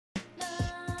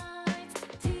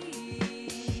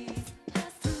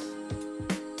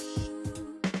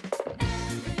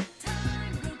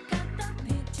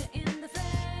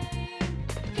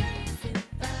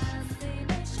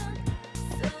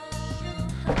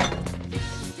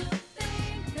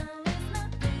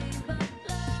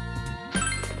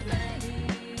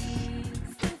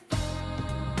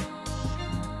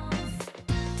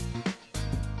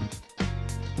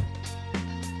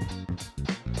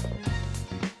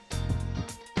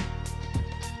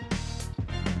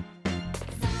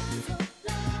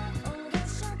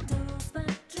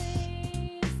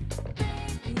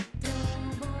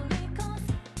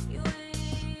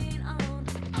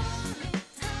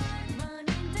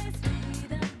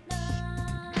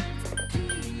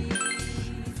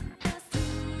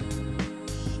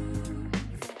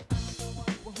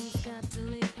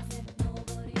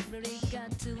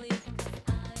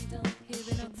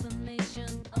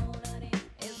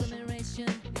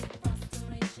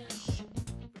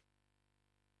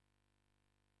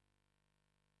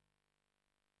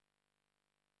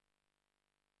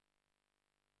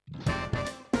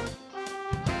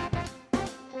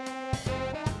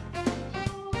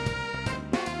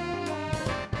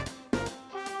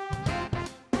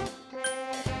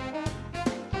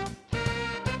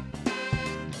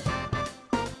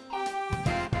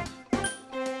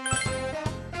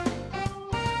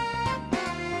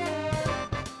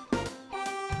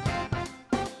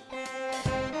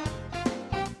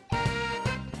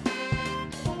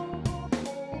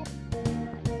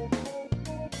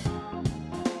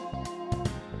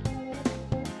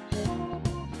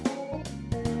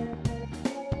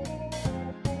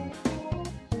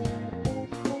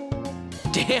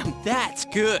Damn, that's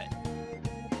good.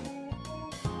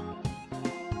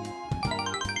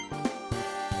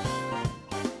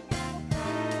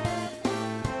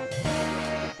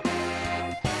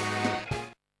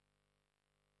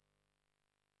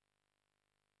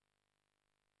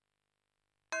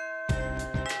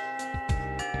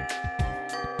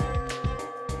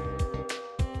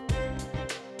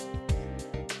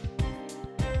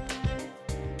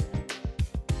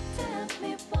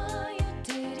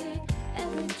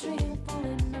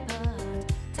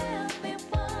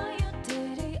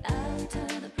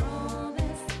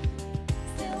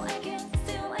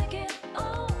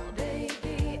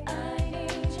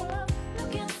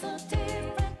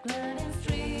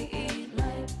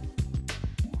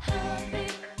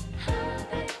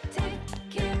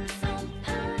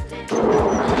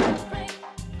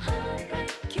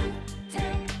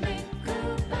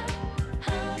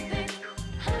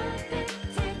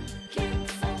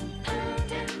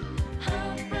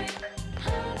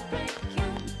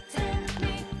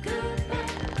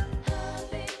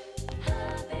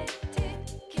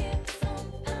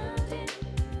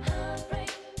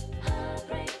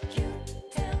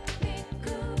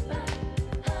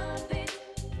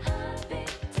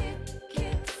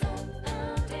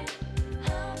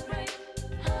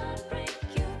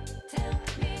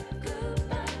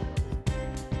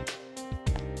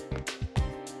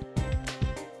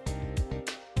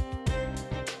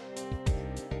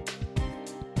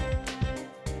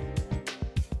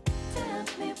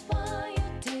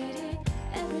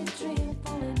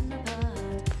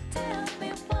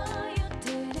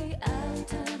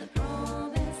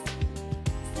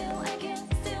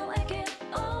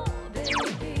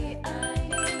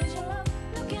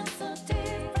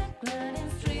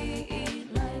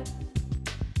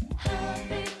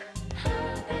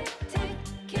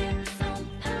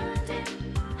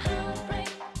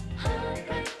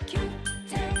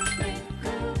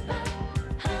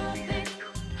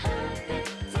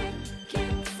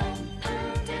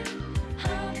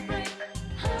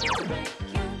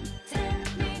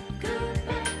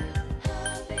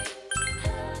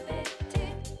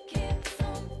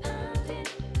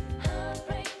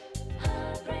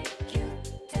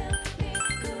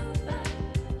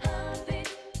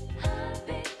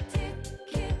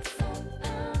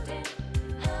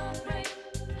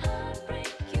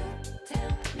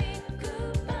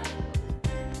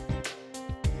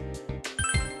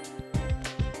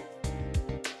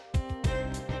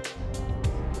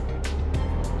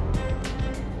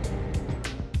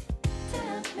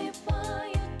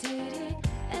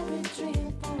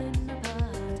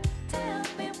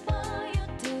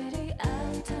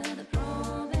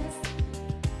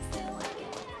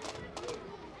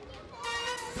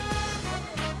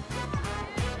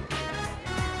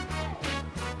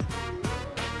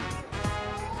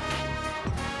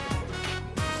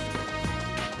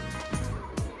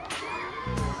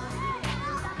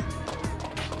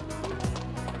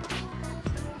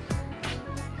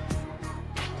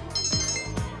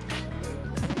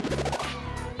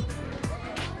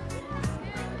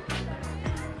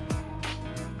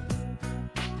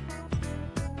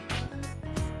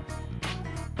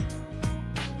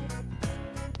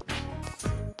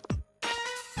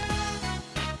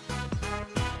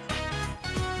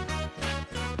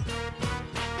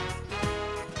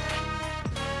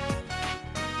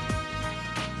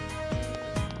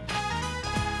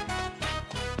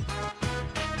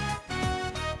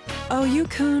 Oh, you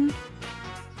coon.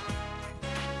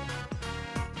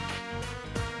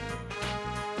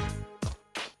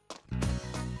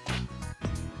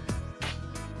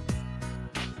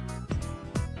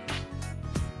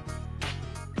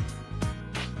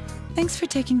 Thanks for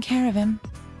taking care of him.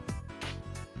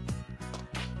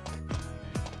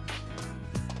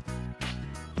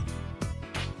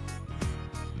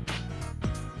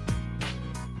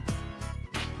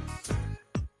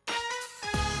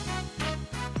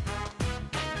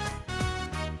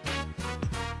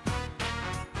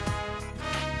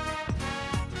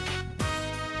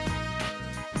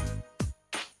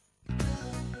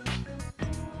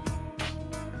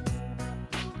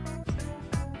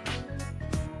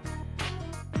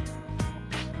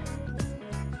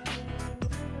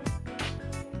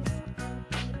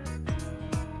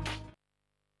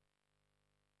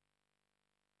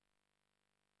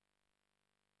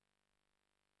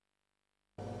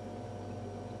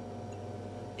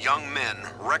 Young men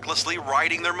recklessly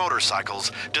riding their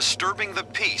motorcycles, disturbing the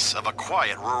peace of a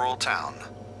quiet rural town.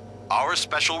 Our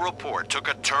special report took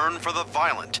a turn for the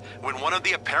violent when one of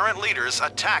the apparent leaders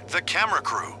attacked the camera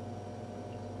crew.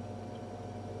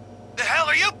 The hell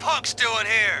are you punks doing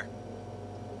here?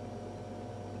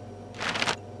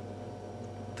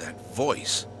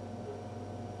 voice.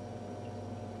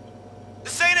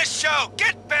 This ain't a show!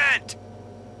 Get bent!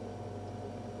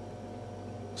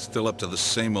 Still up to the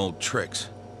same old tricks.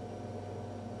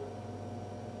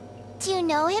 Do you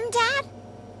know him, Dad?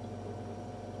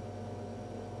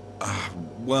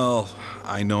 Well,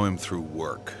 I know him through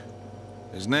work.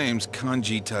 His name's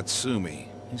Kanji Tatsumi.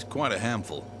 He's quite a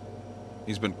handful.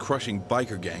 He's been crushing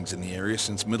biker gangs in the area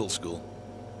since middle school.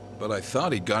 But I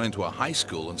thought he'd got into a high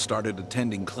school and started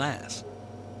attending class.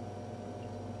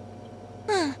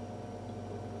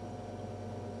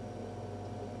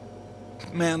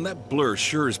 Man, that blur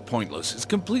sure is pointless. It's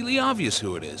completely obvious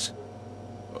who it is.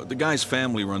 The guy's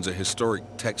family runs a historic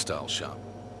textile shop.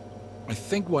 I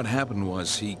think what happened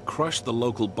was he crushed the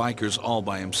local bikers all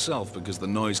by himself because the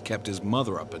noise kept his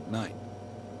mother up at night.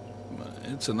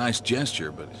 It's a nice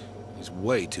gesture, but he's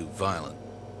way too violent.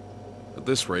 At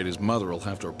this rate, his mother will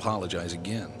have to apologize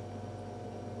again.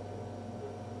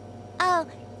 Oh,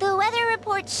 the weather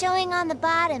report's showing on the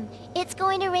bottom. It's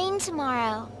going to rain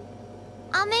tomorrow.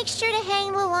 I'll make sure to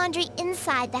hang the laundry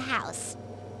inside the house.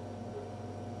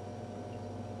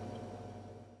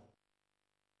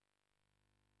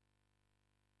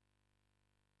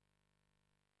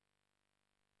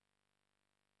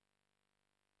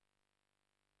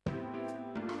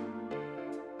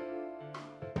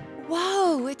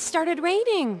 Whoa, it started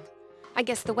raining. I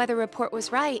guess the weather report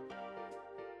was right.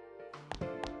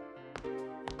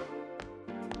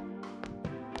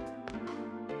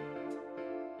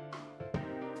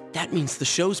 That means the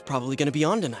show's probably gonna be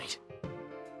on tonight.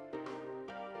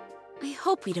 I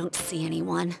hope we don't see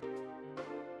anyone.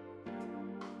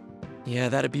 Yeah,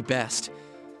 that'd be best.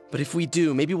 But if we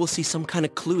do, maybe we'll see some kind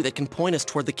of clue that can point us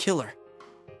toward the killer.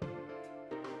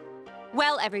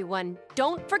 Well, everyone,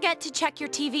 don't forget to check your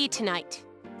TV tonight.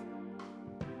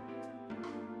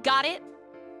 Got it?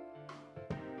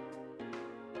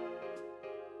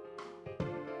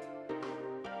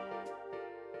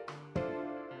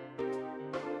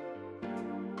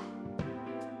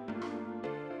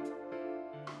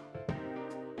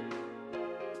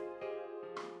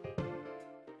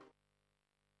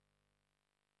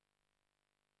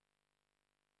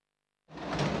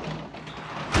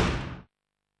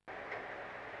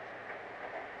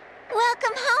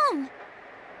 Welcome home!